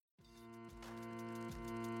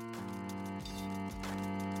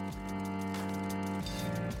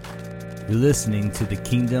You're listening to the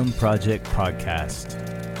Kingdom Project Podcast.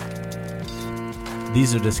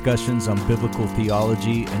 These are discussions on biblical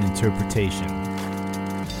theology and interpretation.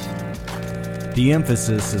 The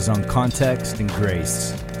emphasis is on context and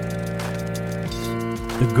grace.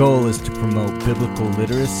 The goal is to promote biblical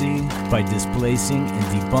literacy by displacing and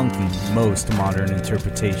debunking most modern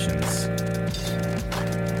interpretations.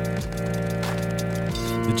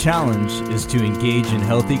 The challenge is to engage in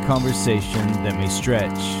healthy conversation that may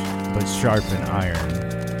stretch but sharpen iron.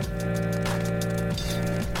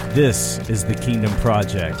 This is the Kingdom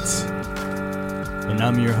Project, and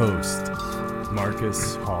I'm your host,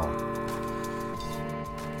 Marcus Hall.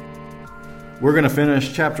 We're going to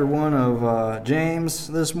finish chapter 1 of James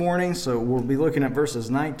this morning, so we'll be looking at verses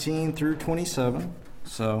 19 through 27.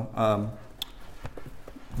 So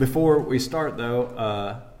before we start,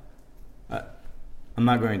 though, I'm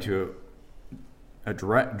not going to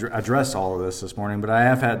address all of this morning, but I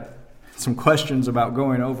have had some questions about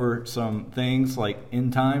going over some things like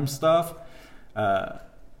end time stuff.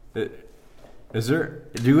 Do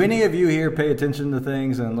any of you here pay attention to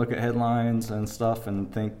things and look at headlines and stuff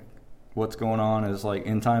and think what's going on is like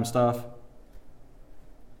end time stuff?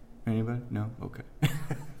 Anybody? No? Okay.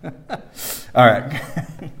 All right.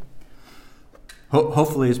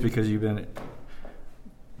 Hopefully it's because you've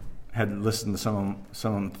had listened to some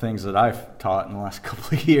of the things that I've taught in the last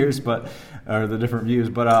couple of years, or the different views.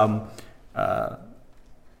 But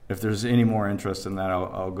if there's any more interest in that,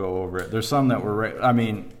 I'll go over it. There's some that were,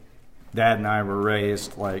 Dad and I were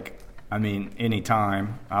raised any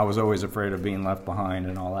time. I was always afraid of being left behind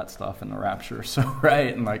and all that stuff in the rapture. So,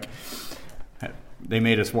 right? And they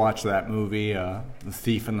made us watch that movie, The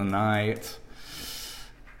Thief in the Night,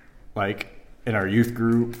 in our youth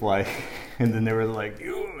group, and then they were like,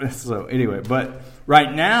 ew. So anyway, but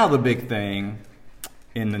right now the big thing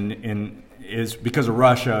is because of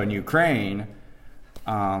Russia and Ukraine.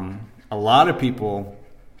 A lot of people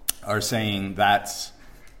are saying that's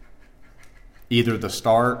either the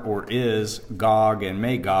start or is Gog and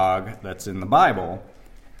Magog that's in the Bible.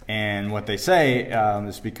 And what they say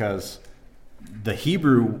is because the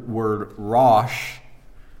Hebrew word Rosh,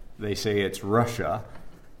 they say it's Russia,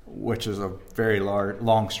 which is a very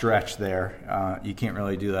long stretch there. You can't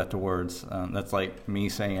really do that to words. That's like me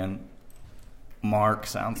saying Mark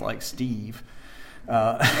sounds like Steve.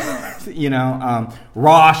 Rosh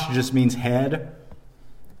just means head.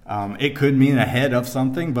 It could mean a head of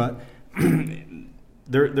something, but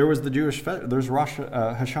there was the Jewish there's Rosh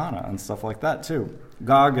Hashanah and stuff like that too.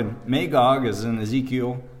 Gog and Magog is in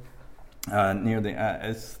Ezekiel near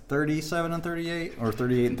it's 37 and 38 or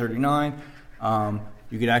 38 and 39.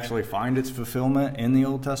 You could actually find its fulfillment in the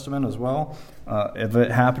Old Testament as well of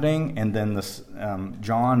it happening, and then this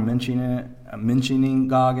John mentioning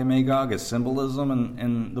Gog and Magog as symbolism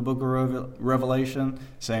in the book of Revelation,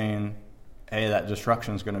 saying, "Hey, that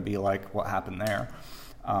destruction is going to be like what happened there."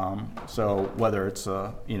 So whether it's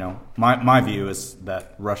my view is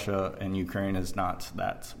that Russia and Ukraine is not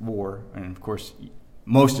that war, and of course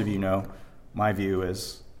most of you know my view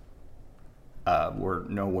is we're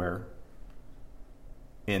nowhere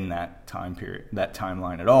in that time period, that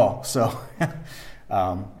timeline at all. So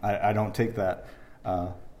I don't take that.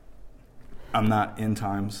 I'm not end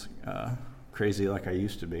times crazy like I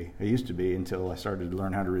used to be. I used to be until I started to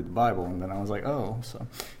learn how to read the Bible, and then I was like, okay.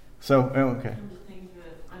 After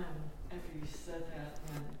you said that,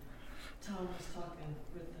 when Tom was talking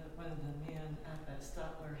with one of the men at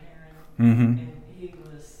Statler Heron, and he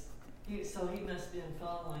must have been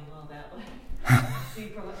following all that. He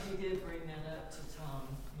did bring that up to Tom.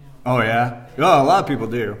 Oh yeah, well, a lot of people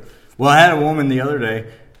do. Well, I had a woman the other day.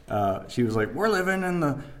 She was like, "We're living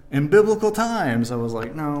in biblical times." I was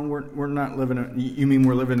like, "No, we're not living in. You mean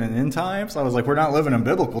we're living in end times?" I was like, "We're not living in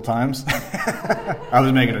biblical times." I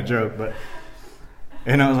was making a joke,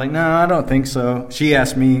 and I was like, "No, I don't think so." She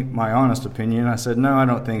asked me my honest opinion. I said, "No, I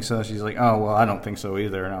don't think so." She's like, "Oh, well, I don't think so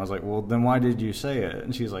either." And I was like, "Well, then why did you say it?"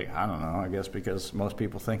 And she's like, "I don't know. I guess because most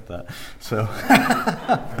people think that." So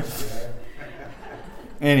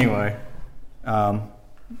anyway,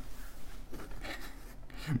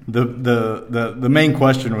 the main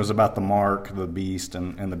question was about the mark, the beast,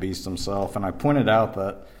 and the beast himself. And I pointed out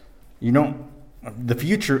that the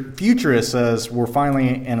futurist says we're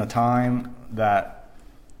finally in a time that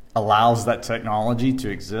allows that technology to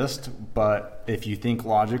exist, but if you think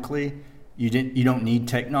logically, you don't need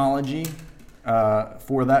technology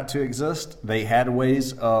for that to exist. They had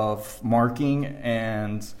ways of marking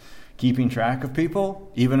and keeping track of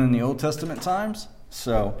people, even in the Old Testament times.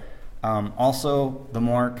 So also the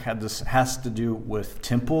mark has to do with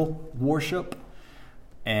temple worship,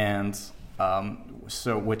 and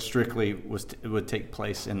So which strictly would take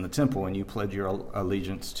place in the temple, and you pledge your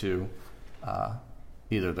allegiance to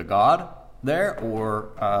either the god there, or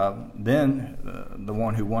then the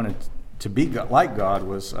one who wanted to be like God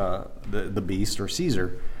was the beast, or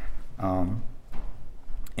Caesar.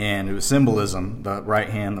 And it was symbolism. The right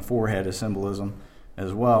hand, the forehead is symbolism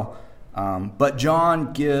as well. But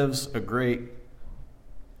John gives a great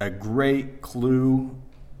clue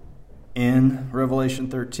in Revelation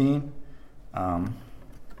 13. And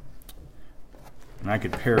I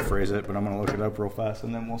could paraphrase it, but I'm going to look it up real fast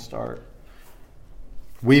and then we'll start.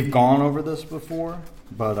 We've gone over this before,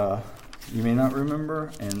 but you may not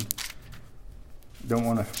remember, and don't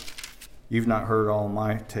want to. You've not heard all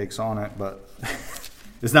my takes on it, but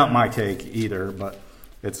it's not my take either. But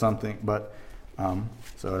it's something. But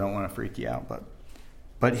so I don't want to freak you out.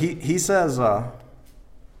 But he says at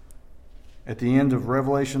the end of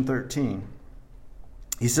Revelation 13,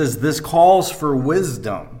 he says this calls for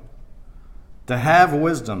wisdom. To have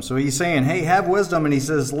wisdom. So he's saying, hey, have wisdom. And he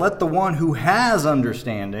says, let the one who has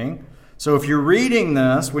understanding. So if you're reading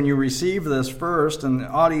this, when you receive this first, and the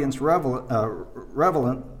audience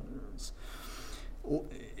relevant,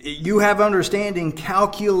 you have understanding,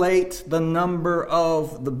 calculate the number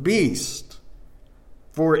of the beast.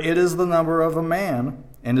 For it is the number of a man,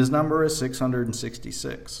 and his number is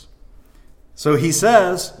 666. So he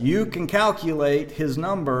says, you can calculate his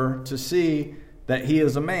number to see that he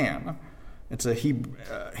is a man. It's a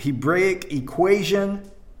Hebraic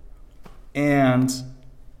equation, and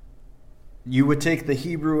you would take the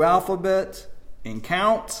Hebrew alphabet and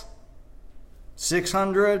count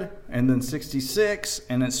 600 and then 66,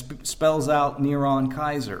 and it spells out Neron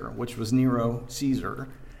Kaiser, which was Nero Caesar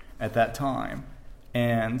at that time.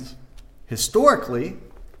 And historically,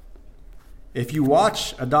 if you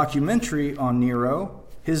watch a documentary on Nero,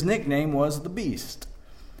 his nickname was the Beast.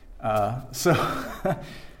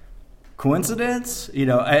 Coincidence?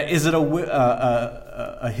 Is it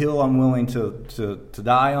a hill I'm willing to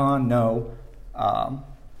die on? No.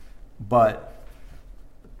 But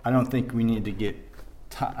I don't think we need to get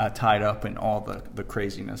tied up in all the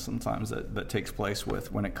craziness sometimes that takes place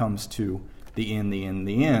when it comes to the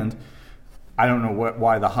end. I don't know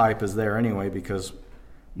why the hype is there anyway, because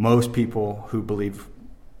most people who believe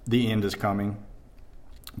the end is coming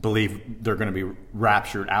believe they're going to be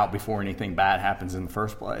raptured out before anything bad happens in the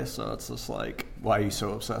first place. So it's just like, why are you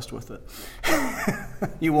so obsessed with it?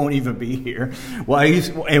 You won't even be here. Why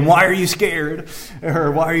are you scared?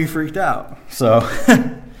 Or why are you freaked out? So,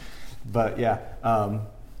 but yeah.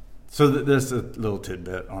 So there's a little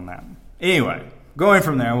tidbit on that. Anyway, going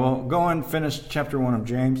from there, we'll go and finish chapter 1 of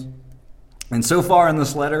James. And so far in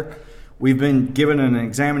this letter, we've been given an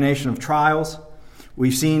examination of trials.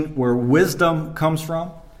 We've seen where wisdom comes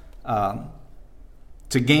from,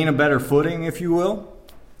 to gain a better footing, if you will,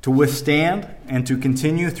 to withstand and to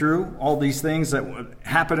continue through all these things that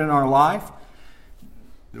happen in our life,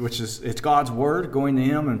 it's God's word, going to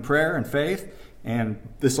Him in prayer and faith. And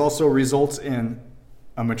this also results in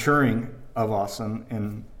a maturing of us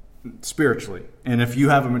in spiritually. And if you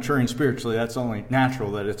have a maturing spiritually, that's only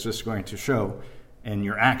natural that it's just going to show in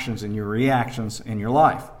your actions and your reactions in your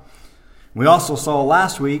life. We also saw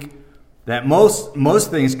last week that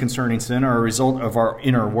most things concerning sin are a result of our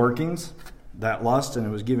inner workings, that lust, and it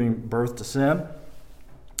was giving birth to sin.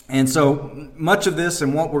 And so much of this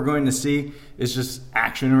and what we're going to see is just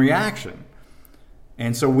action and reaction.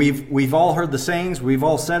 And so we've all heard the sayings, we've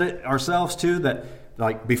all said it ourselves too, that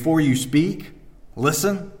like before you speak,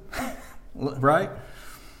 listen, right?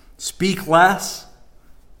 Speak less.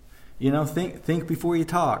 Think before you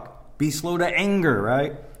talk. Be slow to anger,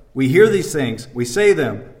 right? We hear these things, we say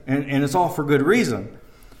them, and it's all for good reason.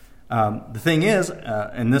 The thing is,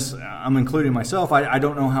 and this I'm including myself, I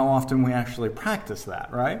don't know how often we actually practice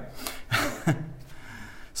that, right?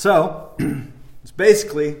 So, it's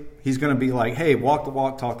basically, he's going to be like, hey, walk the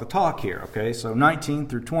walk, talk the talk here, okay? So 19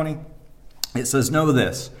 through 20, it says, know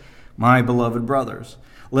this, my beloved brothers.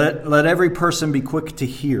 Let every person be quick to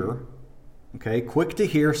hear, okay? Quick to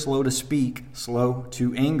hear, slow to speak, slow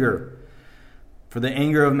to anger. For the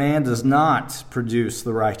anger of man does not produce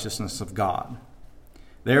the righteousness of God.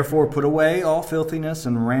 Therefore put away all filthiness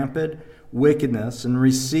and rampant wickedness, and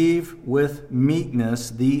receive with meekness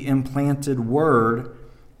the implanted word,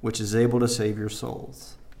 which is able to save your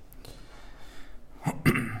souls.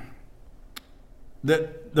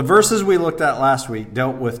 The verses we looked at last week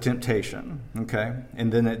dealt with temptation, okay?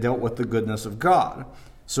 And then it dealt with the goodness of God.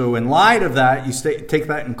 So in light of that, you take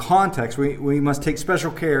that in context. We must take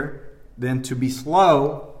special care then to be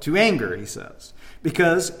slow to anger, he says.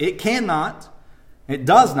 Because it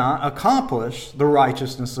does not accomplish the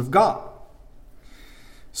righteousness of God.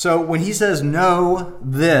 So when he says know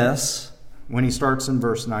this, when he starts in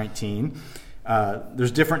verse 19,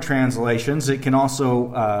 there's different translations. It can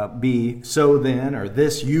also be so then, or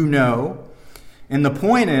this you know. And the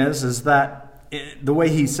point is that the way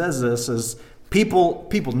he says this is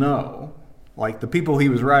people know, like the people he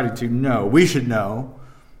was writing to know. We should know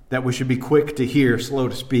that we should be quick to hear, slow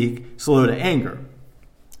to speak, slow to anger,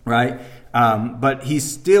 right? But he's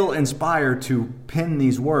still inspired to pen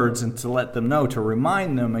these words and to let them know, to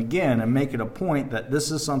remind them again and make it a point that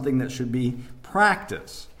this is something that should be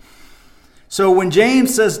practiced. So when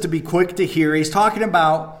James says to be quick to hear, he's talking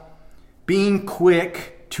about being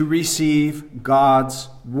quick to receive God's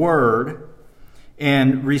word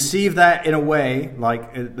and receive that in a way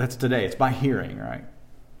like that's today. It's by hearing, right?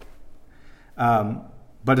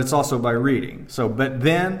 But it's also by reading. But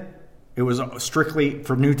then it was strictly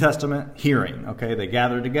for New Testament hearing. Okay, they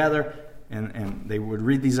gathered together and they would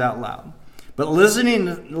read these out loud. But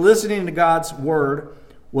listening to God's word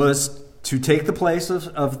was to take the place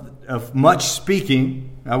of much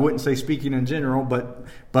speaking. I wouldn't say speaking in general,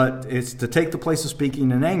 but it's to take the place of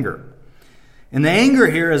speaking in anger. And the anger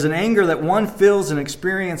here is an anger that one feels and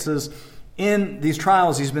experiences in these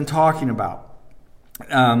trials he's been talking about,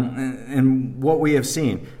 and what we have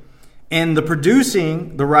seen. And the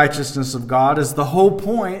producing the righteousness of God is the whole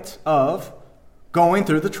point of going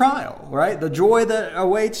through the trial, right? The joy that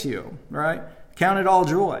awaits you, right? Count it all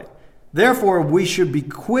joy. Therefore, we should be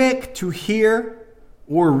quick to hear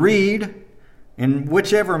or read, in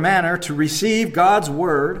whichever manner, to receive God's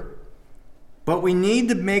word. But we need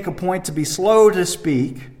to make a point to be slow to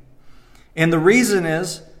speak. And the reason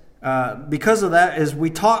is, because of that, is we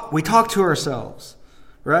talk to ourselves,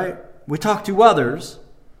 right? We talk to others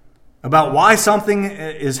about why something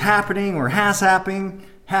is happening or has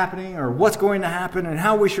happening or what's going to happen and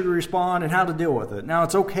how we should respond and how to deal with it. Now,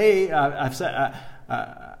 it's okay. I've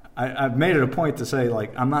made it a point to say,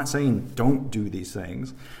 like, I'm not saying don't do these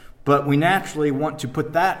things, but we naturally want to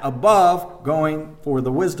put that above going for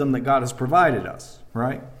the wisdom that God has provided us,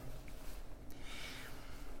 right?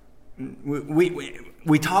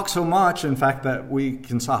 We talk so much, in fact, that we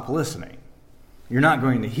can stop listening. You're not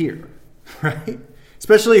going to hear, right?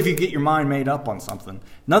 Especially if you get your mind made up on something.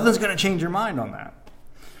 Nothing's going to change your mind on that.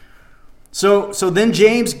 So then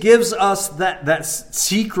James gives us that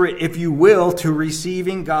secret, if you will, to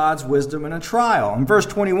receiving God's wisdom in a trial. In verse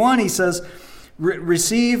 21, he says,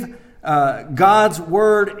 receive God's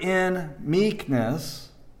word in meekness.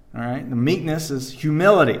 All right, the meekness is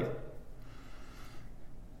humility.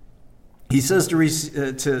 He says to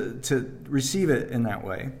receive it in that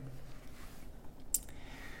way.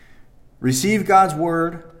 Receive God's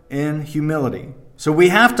word in humility. So we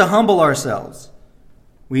have to humble ourselves.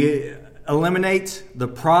 We eliminate the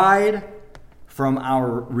pride from our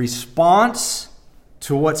response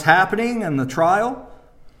to what's happening in the trial.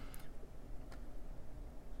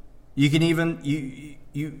 You can even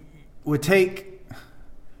you would take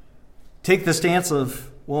the stance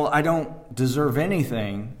of, well, I don't deserve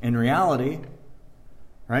anything in reality,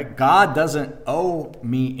 right? God doesn't owe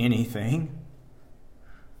me anything.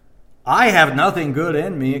 I have nothing good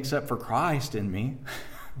in me except for Christ in me,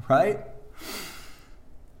 right?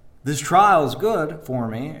 This trial is good for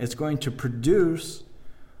me. It's going to produce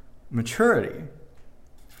maturity.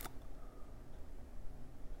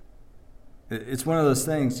 It's one of those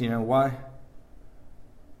things, why?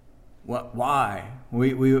 Why?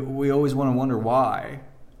 We always want to wonder why.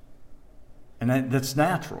 And that's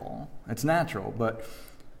natural. It's natural. But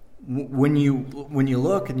when you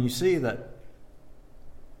look and you see that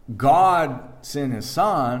God sent His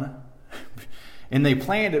Son, and they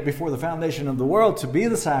planned it before the foundation of the world to be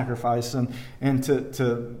the sacrifice and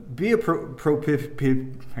to be a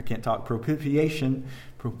propitiation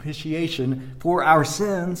for our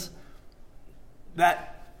sins,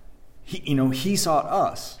 that He sought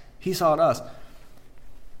us. He sought us.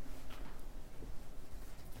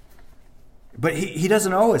 But He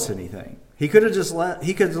doesn't owe us anything. He could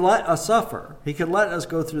let us suffer. He could let us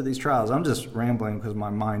go through these trials. I'm just rambling because my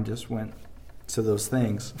mind just went to those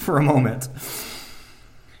things for a moment.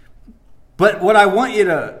 But what I want you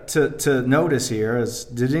to notice here is,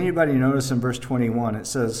 did anybody notice in verse 21, it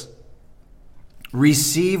says,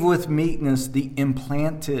 receive with meekness the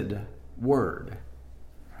implanted word.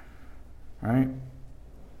 Right?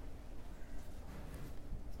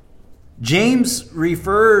 James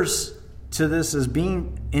refers to this as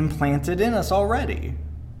being implanted in us already.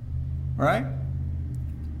 Right?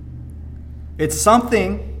 It's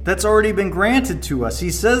something that's already been granted to us. He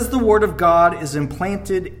says the word of God is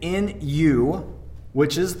implanted in you,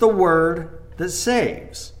 which is the word that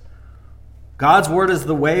saves. God's word is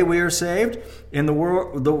the way we are saved, and the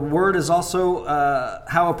word is also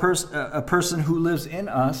how a person who lives in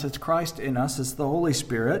us. It's Christ in us. It's the Holy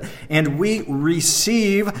Spirit, and we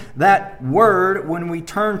receive that word when we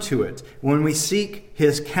turn to it, when we seek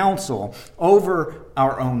His counsel over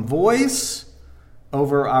our own voice,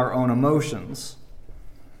 over our own emotions.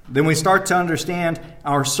 Then we start to understand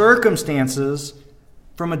our circumstances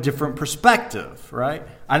from a different perspective, right?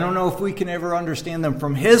 I don't know if we can ever understand them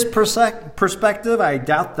from His perspective. I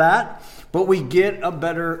doubt that. But we get a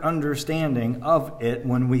better understanding of it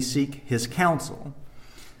when we seek His counsel.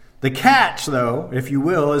 The catch, though, if you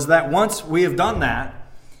will, is that once we have done that,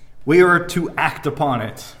 we are to act upon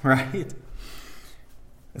it, right?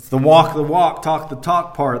 It's the walk, talk the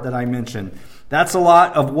talk part that I mentioned. That's a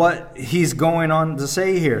lot of what he's going on to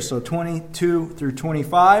say here. So 22 through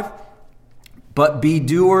 25. But be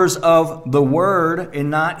doers of the word and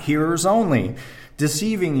not hearers only,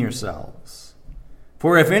 deceiving yourselves.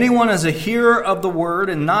 For if anyone is a hearer of the word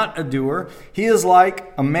and not a doer, he is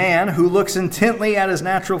like a man who looks intently at his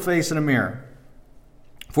natural face in a mirror.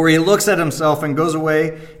 For he looks at himself and goes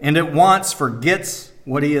away and at once forgets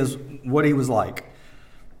what he was like.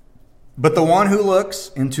 But the one who looks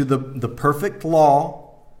into the perfect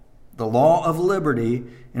law, the law of liberty,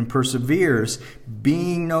 and perseveres,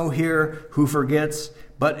 being no hearer who forgets,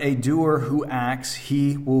 but a doer who acts,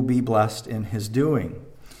 he will be blessed in his doing.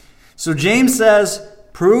 So James says,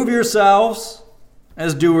 prove yourselves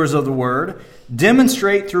as doers of the word,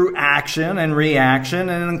 demonstrate through action and reaction,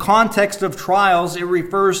 and in context of trials, it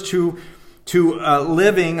refers to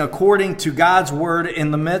living according to God's word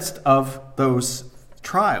in the midst of those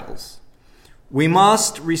trials. We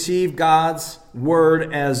must receive God's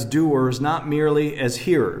word as doers, not merely as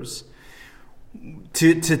hearers.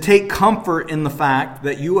 To take comfort in the fact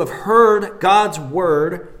that you have heard God's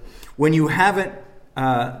word when you haven't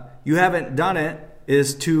done it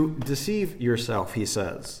is to deceive yourself, he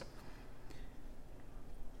says.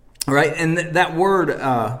 All right, and that word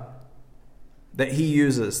that he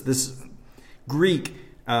uses, this Greek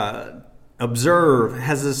observe,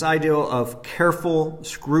 has this idea of careful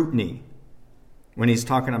scrutiny. When he's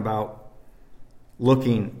talking about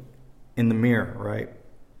looking in the mirror, right?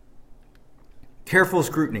 Careful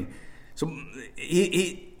scrutiny. So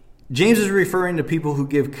James is referring to people who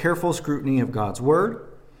give careful scrutiny of God's word.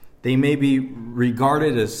 They may be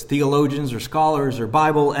regarded as theologians or scholars or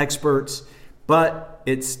Bible experts, but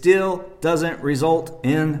it still doesn't result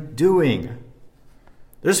in doing.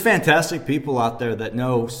 There's fantastic people out there that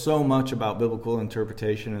know so much about biblical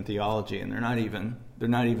interpretation and theology, and they're not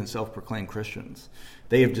even self-proclaimed Christians.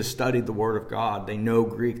 They have just studied the Word of God. They know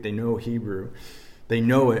Greek. They know Hebrew. They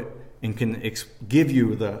know it and can give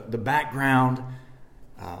you the background,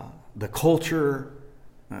 the culture,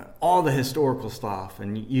 all the historical stuff,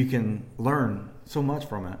 and you can learn so much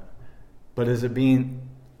from it. But as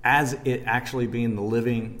it actually being the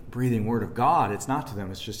living, breathing Word of God, it's not to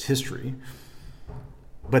them. It's just history.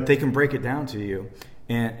 But they can break it down to you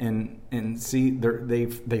and see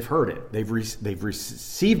they've heard it, they've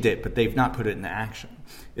received it, but they've not put it into action.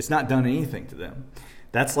 It's not done anything to them.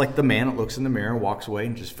 That's like the man that looks in the mirror, walks away,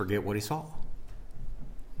 and just forget what he saw.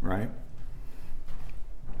 Right?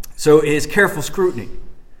 So it is careful scrutiny.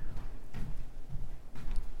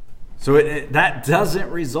 So that doesn't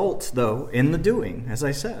result, though, in the doing, as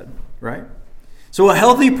I said, right? So a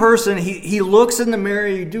healthy person, he looks in the mirror,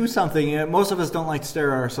 you do something, and most of us don't like to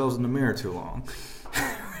stare at ourselves in the mirror too long.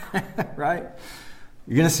 Right?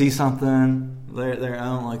 You're going to see something, there, I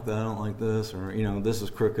don't like that, I don't like this, or, this is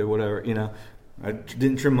crooked, whatever, I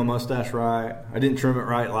didn't trim my mustache right, I didn't trim it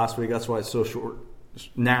right last week, that's why it's so short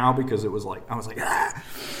now, because it was like, I was like, ah!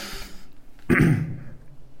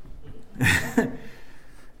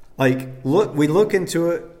 We look into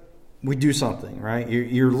it, we do something, right?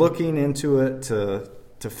 You're looking into it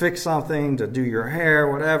to fix something, to do your hair,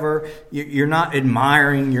 whatever. You're not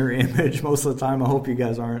admiring your image most of the time. I hope you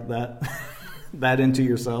guys aren't that into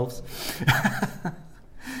yourselves.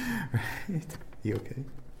 Right? You okay?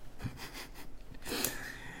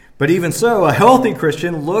 But even so, a healthy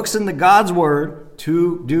Christian looks into God's word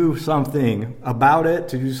to do something about it,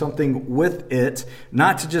 to do something with it,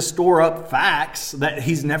 not to just store up facts that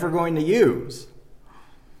he's never going to use.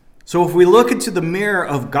 So if we look into the mirror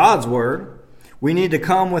of God's word, we need to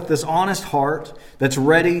come with this honest heart that's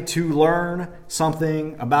ready to learn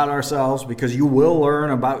something about ourselves, because you will learn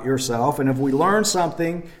about yourself. And if we learn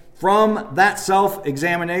something, from that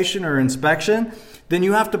self-examination or inspection, then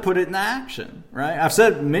you have to put it in action, right? I've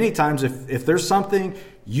said many times, if there's something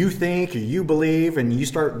you think or you believe and you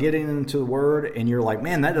start getting into the Word and you're like,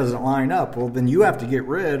 man, that doesn't line up, well, then you have to get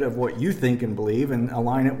rid of what you think and believe and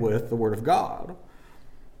align it with the Word of God.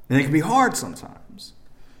 And it can be hard sometimes.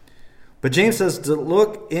 But James says to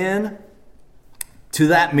look in to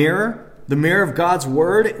that mirror, the mirror of God's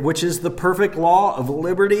Word, which is the perfect law of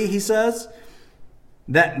liberty, he says.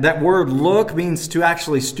 That word look means to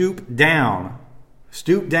actually stoop down.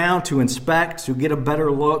 Stoop down to inspect, to get a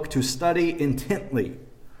better look, to study intently.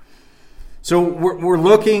 So we're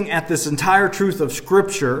looking at this entire truth of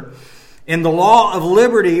Scripture. In the law of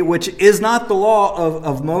liberty, which is not the law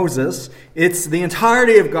of Moses, it's the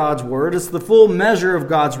entirety of God's Word. It's the full measure of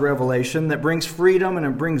God's revelation that brings freedom and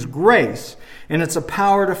it brings grace. And it's a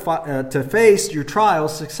power to face your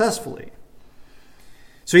trials successfully.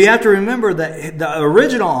 So you have to remember that the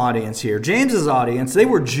original audience here, James's audience, they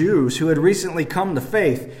were Jews who had recently come to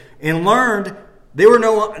faith and learned they were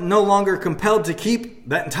no longer compelled to keep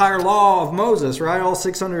that entire law of Moses, right? All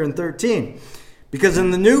 613. Because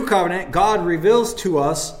in the new covenant, God reveals to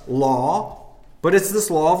us law, but it's this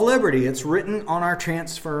law of liberty. It's written on our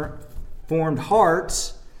transformed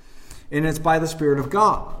hearts, and it's by the Spirit of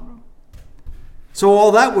God. So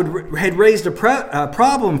all that had raised a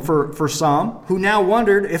problem for some who now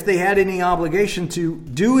wondered if they had any obligation to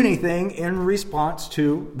do anything in response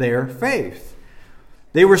to their faith.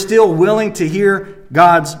 They were still willing to hear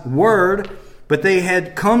God's word, but they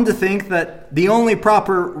had come to think that the only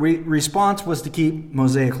proper response was to keep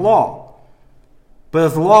Mosaic law. But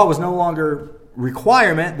if the law was no longer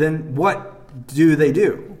requirement, then what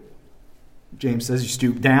do? James says you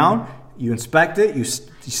stoop down, you inspect it, you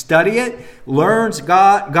study it, learn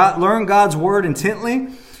God's word intently.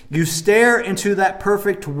 You stare into that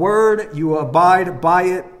perfect word, you abide by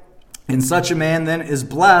it. And such a man then is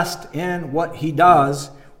blessed in what he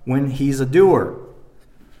does when he's a doer.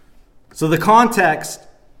 So the context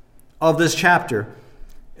of this chapter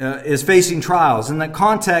is facing trials. In that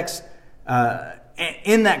context,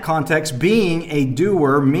 being a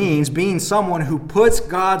doer means being someone who puts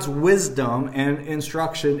God's wisdom and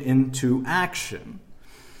instruction into action.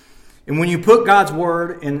 And when you put God's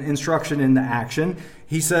word and instruction into action,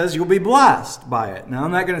 he says you'll be blessed by it. Now,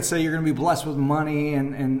 I'm not going to say you're going to be blessed with money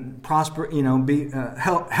and prosper,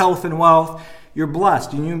 health and wealth. You're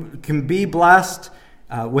blessed. And you can be blessed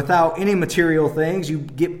without any material things. You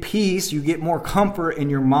get peace. You get more comfort in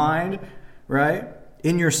your mind, right?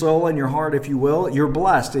 In your soul and your heart, if you will. You're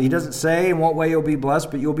blessed. He doesn't say in what way you'll be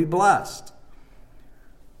blessed, but you'll be blessed.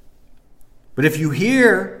 But if you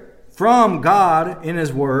hear from God in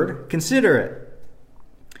His Word, consider it.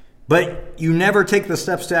 But you never take the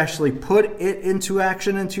steps to actually put it into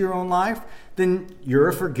action into your own life, then you're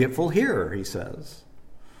a forgetful hearer, he says.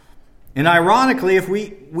 And ironically, if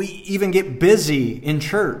we even get busy in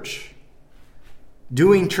church,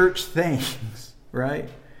 doing church things, right?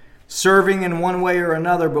 Serving in one way or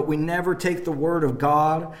another, but we never take the Word of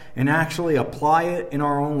God and actually apply it in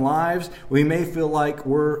our own lives, we may feel like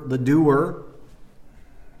we're the doer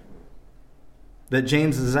that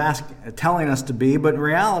James is telling us to be, but in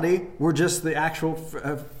reality, we're just the actual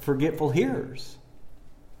forgetful hearers.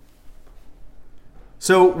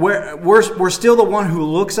 So we're still the one who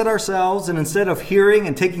looks at ourselves, and instead of hearing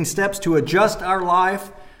and taking steps to adjust our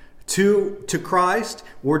life to Christ,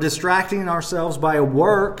 we're distracting ourselves by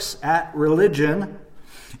works at religion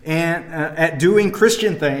and at doing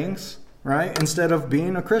Christian things, right? Instead of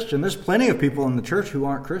being a Christian. There's plenty of people in the church who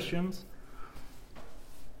aren't Christians.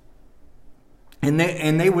 And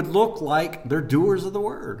they would look like they're doers of the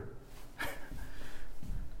word.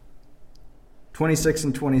 26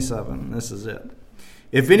 and 27, this is it.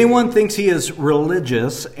 If anyone thinks he is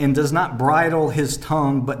religious and does not bridle his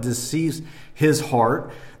tongue but deceives his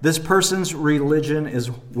heart, this person's religion is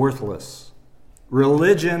worthless.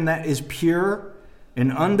 Religion that is pure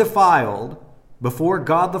and undefiled before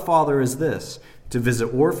God the Father is this: to visit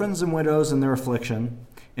orphans and widows in their affliction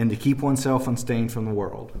and to keep oneself unstained from the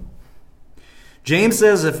world. James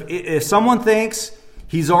says if someone thinks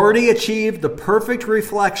he's already achieved the perfect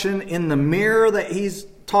reflection in the mirror that he's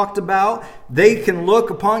talked about, they can look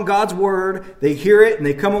upon God's word, they hear it, and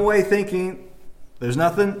they come away thinking, there's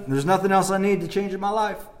nothing else I need to change in my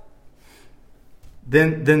life.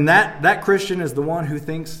 Then that Christian is the one who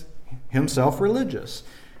thinks himself religious.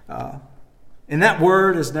 And that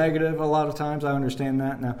word is negative a lot of times. I understand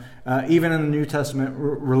that. Now, even in the New Testament,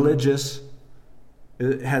 religious,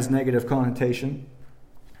 it has negative connotation.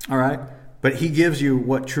 All right? But he gives you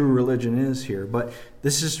what true religion is here. But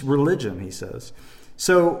this is religion, he says.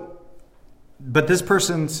 So But this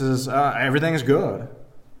person says, everything is good.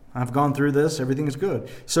 I've gone through this. Everything is good.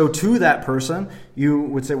 So to that person, you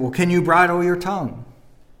would say, well, can you bridle your tongue?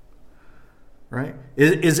 Right?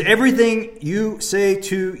 Is everything you say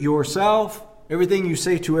to yourself, everything you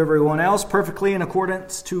say to everyone else, perfectly in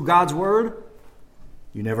accordance to God's word?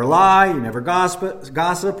 You never lie, you never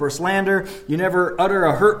gossip or slander, you never utter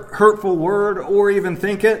a hurtful word or even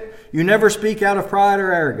think it, you never speak out of pride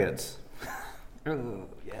or arrogance. Oh,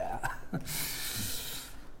 yeah.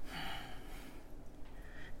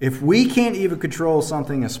 If we can't even control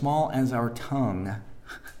something as small as our tongue,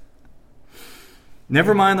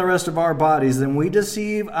 never mind the rest of our bodies, then we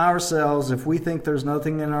deceive ourselves if we think there's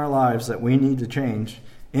nothing in our lives that we need to change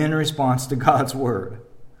in response to God's word.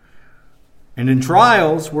 And in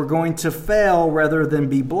trials, we're going to fail rather than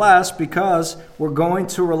be blessed because we're going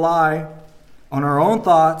to rely on our own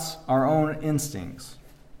thoughts, our own instincts.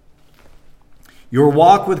 Your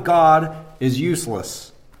walk with God is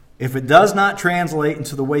useless if it does not translate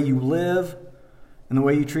into the way you live and the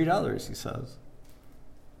way you treat others, he says.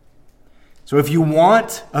 So if you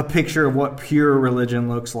want a picture of what pure religion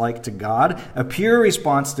looks like to God, a pure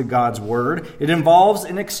response to God's word, it involves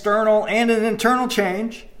an external and an internal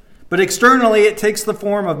change. But externally, it takes the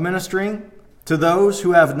form of ministering to those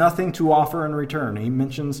who have nothing to offer in return. He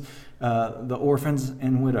mentions the orphans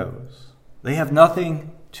and widows. They have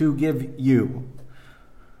nothing to give you.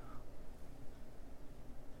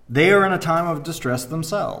 They are in a time of distress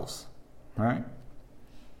themselves, right?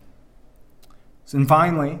 And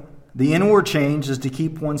finally, the inward change is to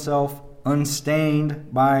keep oneself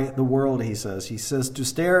unstained by the world, he says. He says to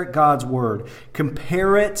stare at God's word,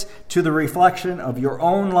 compare it to the reflection of your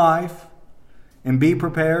own life, and be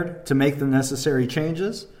prepared to make the necessary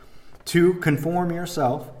changes to conform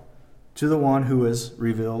yourself to the one who is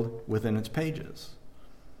revealed within its pages.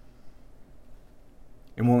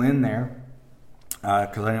 And we'll end there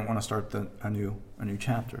because I didn't want to start a new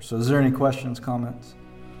chapter. So is there any questions, comments,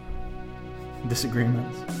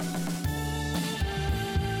 disagreements?